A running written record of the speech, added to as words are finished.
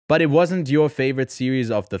But it wasn't your favorite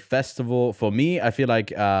series of the festival. For me, I feel like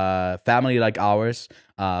Family Like Ours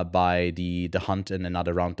by the Hunt and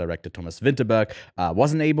Another Round director Thomas Vinterberg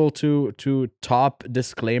wasn't able to top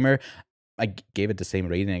Disclaimer. I gave it the same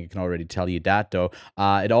rating. I can already tell you that, though.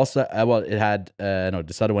 It also, well, it had, no,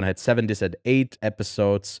 this other one had 7. This had 8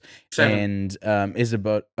 episodes. 7. And is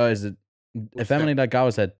about, is it, A Was Family 7. Like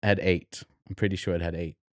Ours had 8. I'm pretty sure it had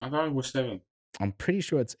 8. I thought it was 7. I'm pretty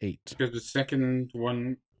sure it's 8. Because the second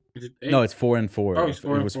one, is it 8? No, it's 4 and 4. Oh, it's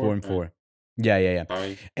 4 It and was 4. 4 and 4. Yeah.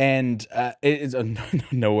 Sorry. And it is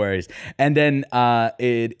no worries. And then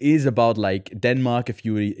it is about like Denmark a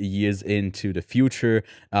few years into the future,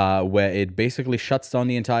 where it basically shuts down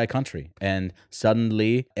the entire country, and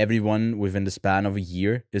suddenly everyone within the span of a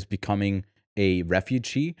year is becoming a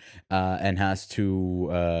refugee and has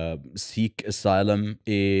to seek asylum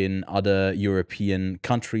in other European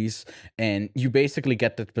countries. And you basically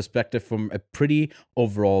get that perspective from a pretty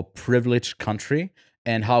overall privileged country,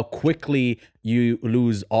 and how quickly you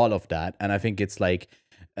lose all of that. And I think it's like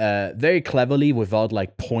very cleverly, without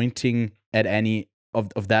like pointing at any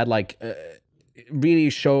of that, like really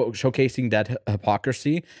showcasing that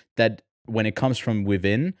hypocrisy, that when it comes from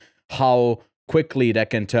within, how quickly that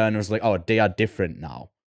can turn. It's like, oh, they are different now,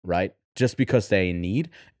 right? Just because they in need.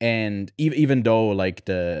 And even though like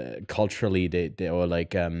the culturally they or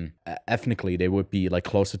like ethnically they would be like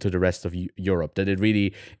closer to the rest of Europe, that it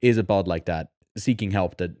really is about like that seeking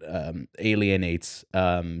help that alienates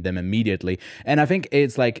them immediately. And I think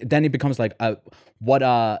it's like, then it becomes like, what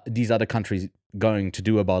are these other countries going to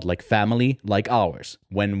do about like family like ours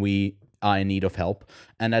when we are in need of help?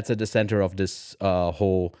 And that's at the center of this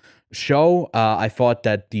whole show. I thought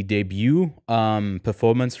that the debut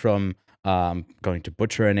performance from going to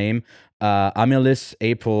butcher her name, Amelis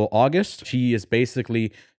April August. She is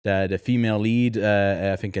basically the female lead.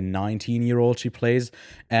 I think a 19-year-old she plays.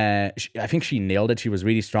 I think she nailed it. She was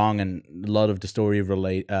really strong, and a lot of the story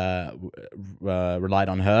relied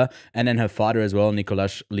on her. And then her father as well,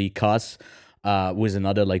 Nicolas Lee Cusp, was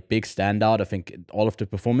another like big standout. I think all of the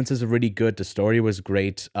performances are really good. The story was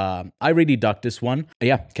great. I really dug this one.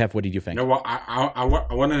 Yeah, Kev, what did you think? You know what? I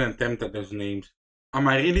want an attempt at those names.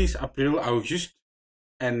 Amaryllis, April, August,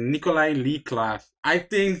 and Nicolai Lee Klaas. I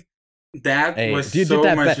think that was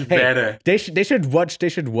so much better. They should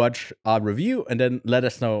watch our review and then let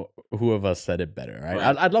us know who of us said it better.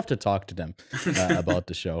 Right? I'd love to talk to them about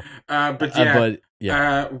the show. But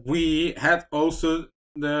we had also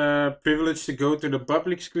the privilege to go to the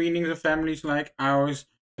public screenings of Families Like Ours,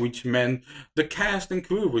 which meant the cast and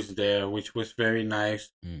crew was there, which was very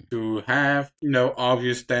nice to have. You know,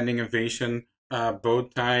 obvious standing ovation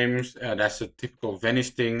both times. That's a typical Venice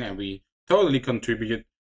thing, and we totally contributed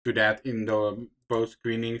to that in the both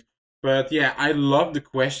screenings. But yeah, I love the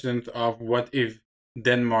question of what if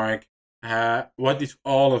Denmark, what if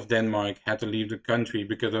all of Denmark had to leave the country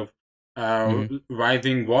because of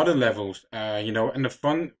rising water levels? You know, and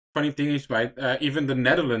the funny thing is, right, even the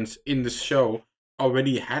Netherlands in the show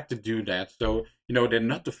already had to do that. So, you know, they're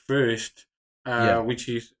not the first, which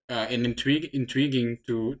is intriguing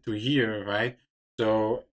to hear, right?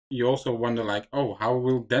 So you also wonder, like, oh, how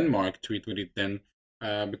will Denmark treat with it then?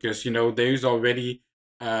 Because, you know, there's already,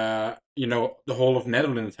 you know, the whole of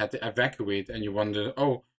Netherlands had to evacuate, and you wonder,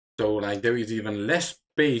 oh, so like there is even less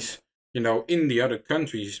space, you know, in the other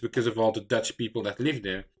countries because of all the Dutch people that live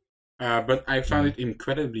there. But I found it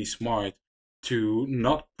incredibly smart to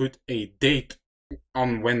not put a date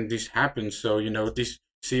on when this happens. So, you know, this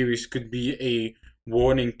series could be a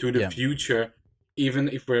warning to the future, even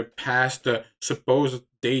if we're past the supposed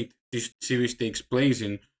date this series takes place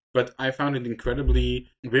in. But I found it incredibly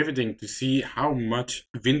riveting to see how much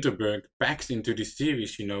Vinterberg packs into this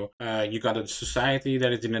series, you know. You got a society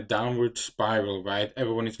that is in a downward spiral, right?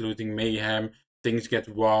 Everyone is losing mayhem, things get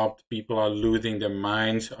robbed, people are losing their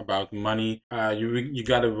minds about money. You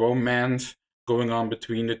got a romance going on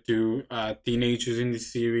between the two teenagers in the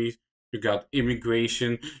series. You got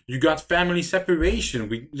immigration, you got family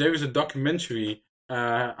separation. There is a documentary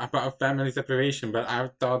about family separation, but I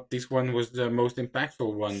thought this one was the most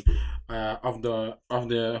impactful one of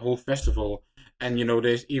the whole festival. And you know,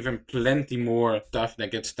 there's even plenty more stuff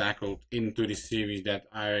that gets tackled into this series that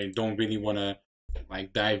I don't really want to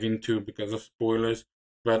like dive into because of spoilers.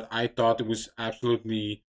 But I thought it was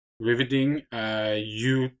absolutely riveting.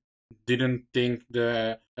 You didn't think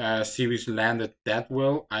the series landed that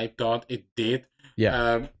well. I thought it did.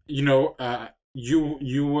 Yeah. You know,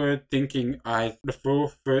 you were thinking the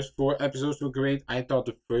first 4 episodes were great. I thought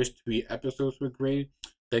the first 3 episodes were great.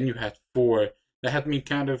 Then you had 4 that had me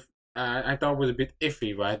kind of I thought was a bit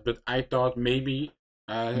iffy, right? But I thought maybe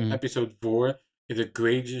episode 4 it's a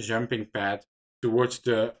great jumping pad towards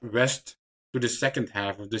the west to the second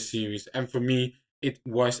half of the series. And for me, it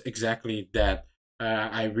was exactly that.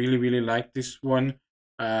 I really, really like this one.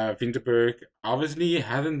 Vinterberg obviously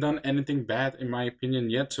hasn't done anything bad in my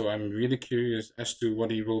opinion yet, so I'm really curious as to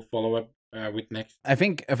what he will follow up with next. I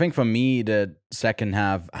think for me the second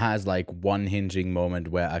half has like one hinging moment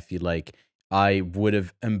where I feel like I would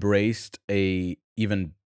have embraced a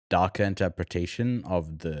even darker interpretation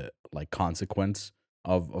of the like consequence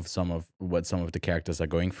of some of what some of the characters are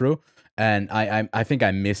going through. And I think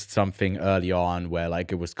I missed something early on where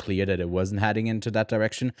like it was clear that it wasn't heading into that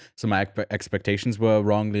direction. So my expectations were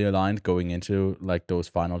wrongly aligned going into like those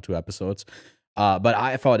final two episodes. But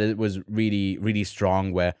I thought it was really, really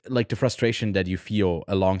strong where like the frustration that you feel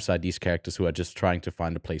alongside these characters who are just trying to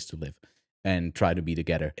find a place to live and try to be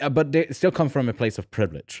together. But they still come from a place of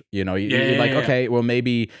privilege. You know, you're like, okay, well,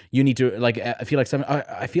 maybe you need to like. I feel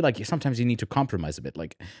like sometimes you need to compromise a bit.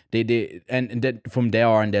 Like and then from there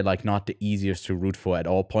on, they're like not the easiest to root for at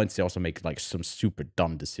all points. They also make like some super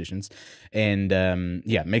dumb decisions, and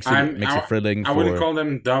yeah, makes it thrilling. I wouldn't call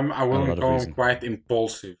them dumb. I wouldn't call them quite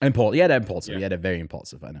impulsive. Yeah, they're impulsive. Yeah, they're very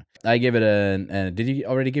impulsive. I know. I give it did you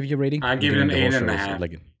already give your rating? I give it an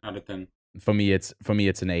 8.5 out of 10. For me, it's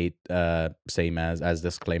an 8, same as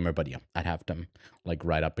disclaimer. But yeah, I'd have them like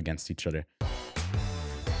right up against each other.